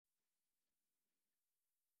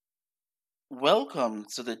Welcome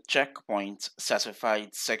to the Checkpoint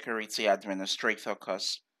Certified Security Administrator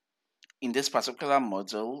course. In this particular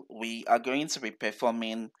module, we are going to be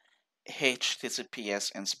performing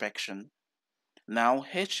HTTPS inspection. Now,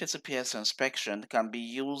 HTTPS inspection can be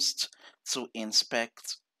used to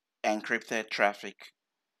inspect encrypted traffic.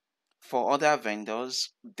 For other vendors,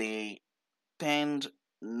 they tend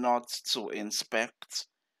not to inspect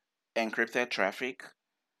encrypted traffic,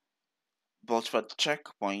 but for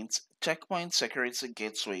checkpoint security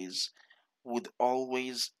gateways would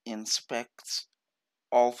always inspect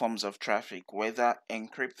all forms of traffic, whether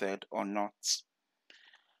encrypted or not.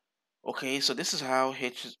 Okay, so this is how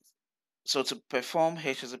so to perform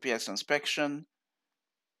HTTPS inspection,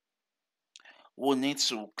 we'll need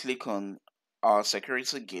to click on our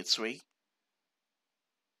security gateway.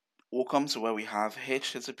 We'll come to where we have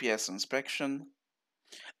HTTPS inspection,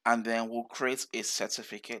 and then we'll create a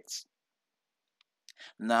certificate.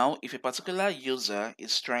 Now, if a particular user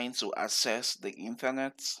is trying to access the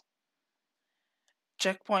internet,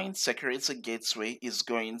 Checkpoint Security Gateway is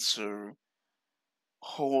going to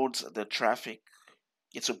hold the traffic.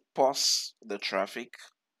 It will pause the traffic.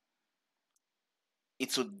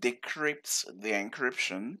 It will decrypt the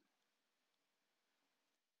encryption.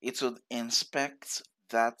 It will inspect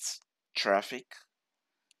that traffic.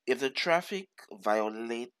 If the traffic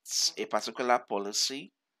violates a particular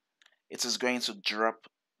policy, it is going to drop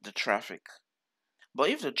the traffic. But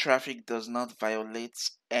if the traffic does not violate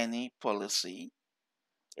any policy,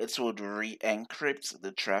 it would re-encrypt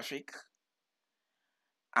the traffic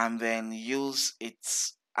and then use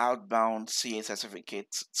its outbound CA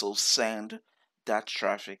certificate to send that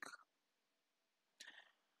traffic.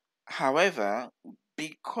 However,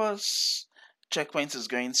 because Checkpoint is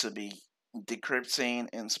going to be decrypting,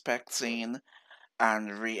 inspecting,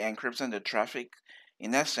 and re-encrypting the traffic,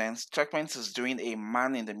 in essence, Checkpoint is doing a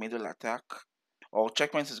man-in-the-middle attack, or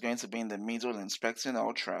Checkpoint is going to be in the middle inspecting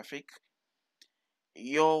all traffic.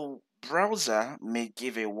 Your browser may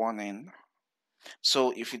give a warning.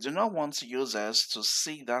 So if you do not want users to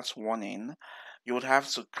see that warning, you would have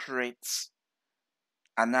to create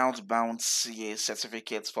an outbound CA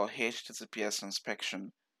certificate for HTTPS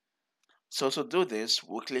inspection. So to do this,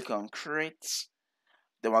 we'll click on create.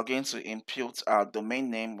 Then we're going to input our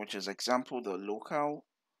domain name, which is example.local.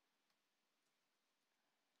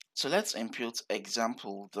 So let's input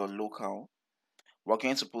example.local. We're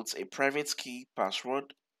going to put a private key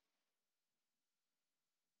password.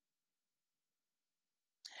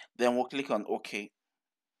 Then we'll click on OK.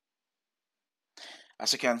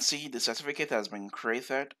 As you can see, the certificate has been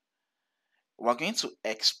created. We're going to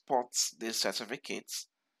export this certificate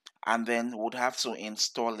and then would have to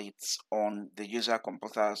install it on the user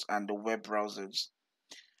computers and the web browsers.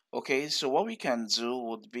 Okay, so what we can do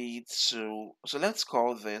would be so let's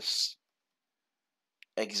call this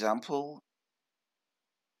example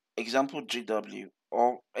GW,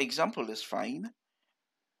 or example is fine.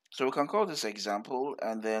 So we can call this example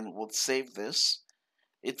and then we'll save this.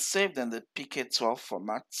 It's saved in the PK12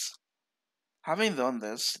 format. Having done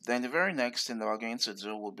this, then the very next thing that we're going to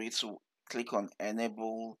do will be to click on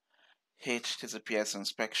enable HTTPS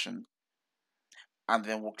inspection and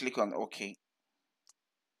then we'll click on OK.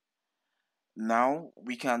 Now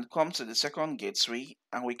we can come to the second gateway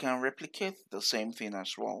and we can replicate the same thing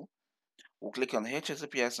as well. We'll click on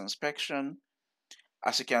HTTPS inspection.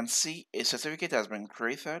 As you can see, a certificate has been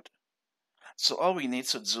created. So all we need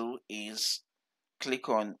to do is click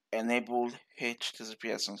on enable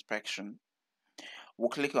HTTPS inspection. We'll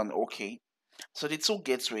click on OK. So the two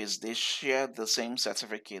gateways, they share the same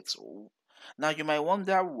certificate. Now you might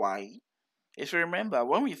wonder why. If you remember,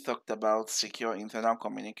 when we talked about secure internal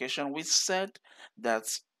communication, we said that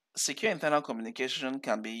secure internal communication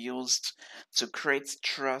can be used to create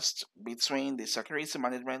trust between the security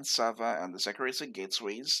management server and the security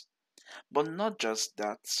gateways. But not just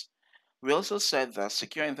that. We also said that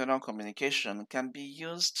secure internal communication can be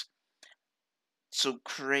used to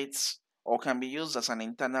create or can be used as an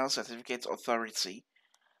internal certificate authority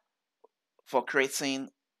for creating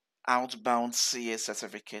outbound CA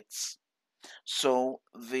certificates. So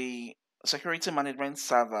the security management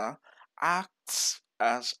server acts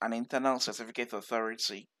as an internal certificate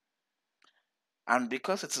authority. And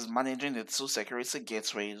because it is managing the two security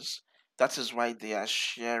gateways, that is why they are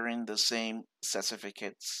sharing the same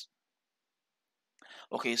certificates.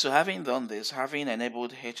 Okay, so having done this, having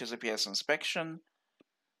enabled HTTPS inspection,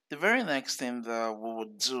 the very next thing that we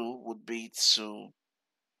would do would be to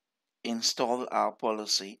install our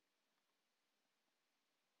policy.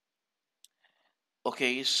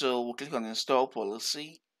 Okay, so we'll click on install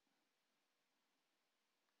policy.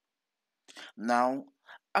 Now,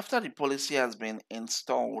 After the policy has been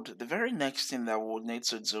installed, the very next thing that we would need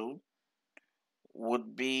to do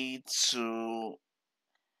would be to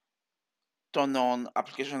turn on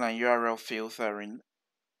application and URL filtering.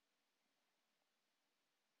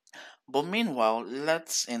 But meanwhile,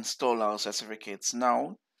 let's install our certificates.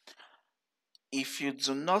 Now, if you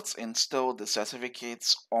do not install the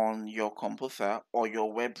certificates on your computer or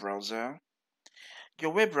your web browser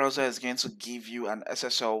is going to give you an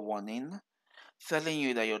SSL warning telling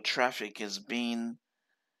you that your traffic is being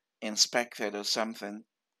inspected or something.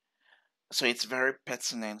 So it's very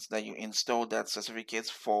pertinent that you install that certificate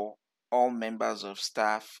for all members of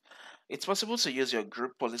staff. It's possible to use your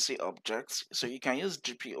group policy objects. So you can use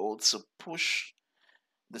GPO to push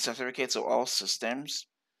the certificate to all systems.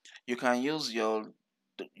 You can use your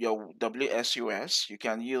WSUS. You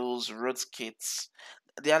can use rootkits.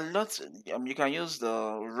 There are lots. You can use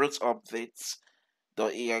the root updates,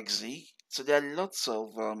 the exe. So there are lots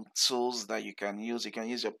of tools that you can use. You can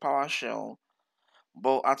use your PowerShell,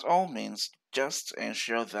 but at all means, just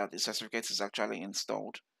ensure that the certificate is actually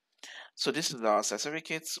installed. So this is our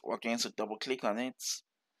certificate. We're going to double click on it.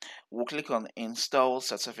 We'll click on install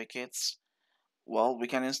certificates. Well, we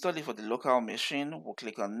can install it for the local machine. We'll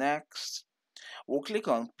click on next. We'll click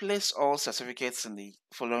on place all certificates in the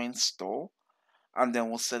following store, and then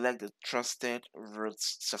we'll select the Trusted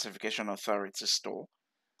Roots Certification Authority store,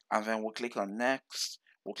 and then we'll click on next.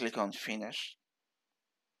 We'll click on finish.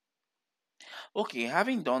 Okay,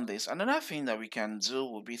 having done this, another thing that we can do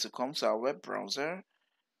will be to come to our web browser.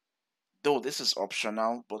 Though this is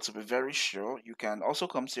optional, but to be very sure, you can also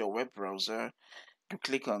come to your web browser. You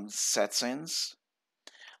click on settings.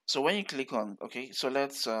 So when you click on, okay, so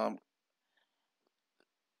let's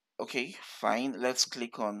okay, fine, let's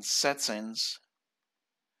click on settings.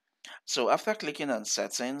 So after clicking on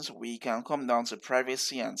settings, we can come down to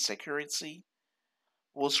privacy and security.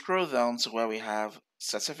 We'll scroll down to where we have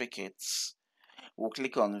certificates. We'll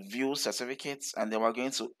click on view certificates, and then we're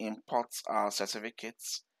going to import our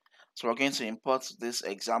certificates. So we're going to import this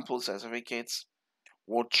example certificates.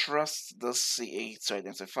 We'll trust the CA to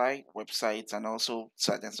identify websites and also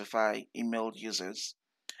to identify emailed users.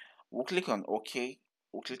 We'll click on OK.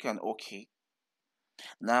 We'll click on OK.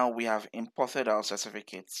 Now we have imported our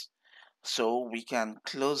certificates. So we can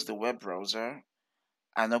close the web browser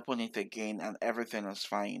and open it again, and everything is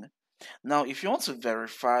fine. Now, if you want to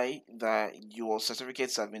verify that your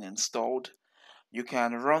certificates have been installed, you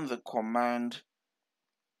can run the command.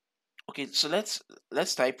 Okay, so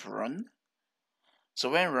let's type run. So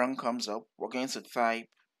when run comes up, we're going to type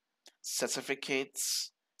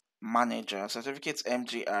certificates manager, certificates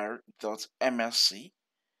mgr.msc.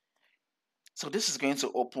 So this is going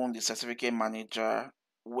to open the certificate manager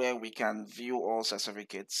where we can view all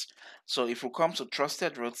certificates. So if we come to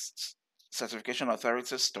Trusted Roots Certification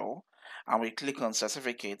Authority store and we click on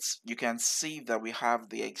certificates, you can see that we have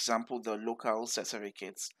the example, the local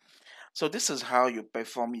certificates. So this is how you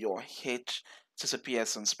perform your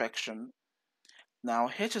HTTPS inspection. Now,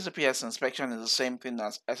 HTTPS inspection is the same thing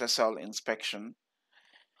as SSL inspection.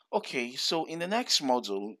 Okay, so in the next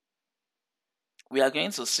module, we are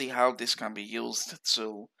going to see how this can be used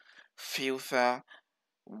to filter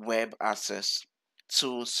web access,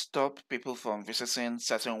 to stop people from visiting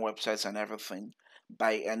certain websites and everything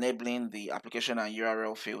by enabling the application and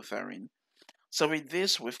URL filtering. So with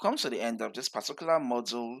this, we've come to the end of this particular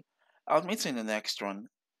module. I'll meet you in the next one.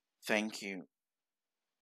 Thank you.